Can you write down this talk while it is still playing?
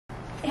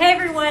Hey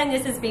everyone,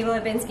 this is Beaver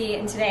Levinsky,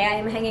 and today I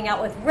am hanging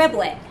out with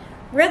Riblet.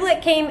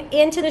 Riblet came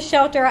into the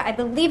shelter, I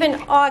believe in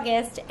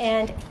August,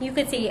 and you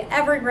could see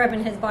every rib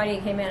in his body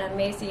came in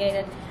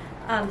emaciated,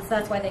 so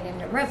that's why they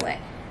named him Riblet.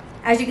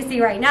 As you can see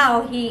right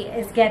now, he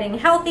is getting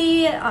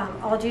healthy,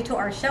 all due to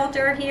our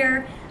shelter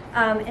here,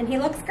 and he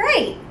looks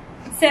great.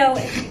 So,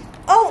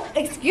 oh,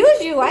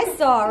 excuse you, I'm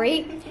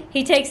sorry.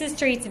 He takes his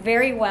treats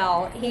very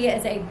well. He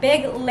is a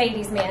big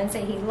ladies man,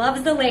 so he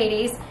loves the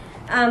ladies.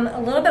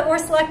 A little bit more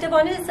selective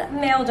on his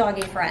male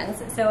doggy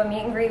friends, so a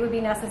meet and greet would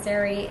be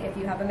necessary if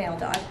you have a male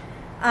dog.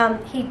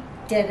 He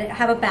did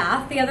have a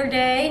bath the other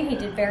day. He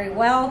did very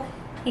well.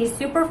 He's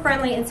super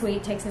friendly and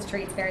sweet, takes his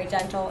treats very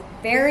gentle,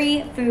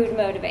 very food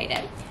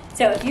motivated.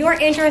 So if you are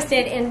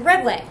interested in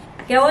Riblet,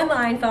 go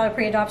online, fill out a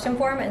pre-adoption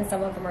form, and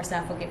someone from our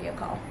staff will give you a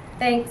call.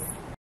 Thanks.